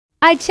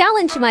I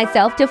challenged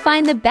myself to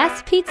find the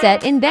best pizza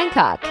in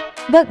Bangkok.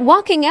 But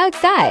walking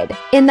outside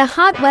in the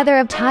hot weather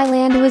of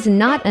Thailand was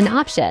not an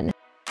option.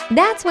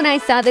 That's when I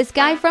saw this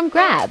guy from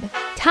Grab,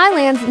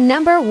 Thailand's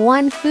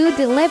 #1 food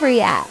delivery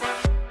app.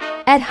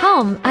 At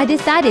home, I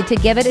decided to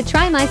give it a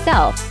try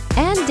myself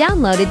and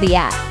downloaded the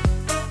app.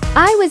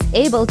 I was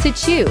able to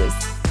choose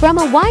from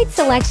a wide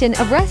selection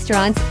of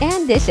restaurants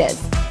and dishes.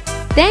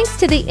 Thanks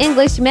to the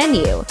English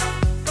menu,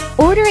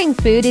 ordering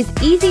food is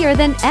easier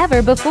than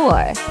ever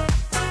before.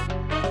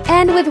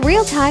 And with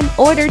real-time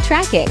order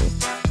tracking,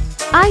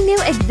 I knew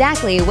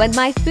exactly when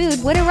my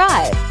food would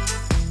arrive.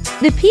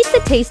 The pizza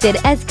tasted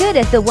as good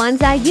as the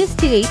ones I used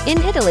to eat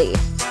in Italy.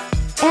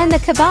 And the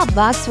kebab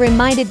box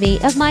reminded me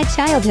of my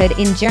childhood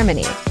in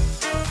Germany.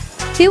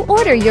 To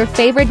order your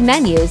favorite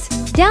menus,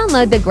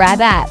 download the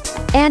Grab app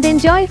and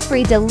enjoy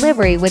free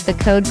delivery with the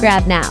code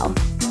GRAB now.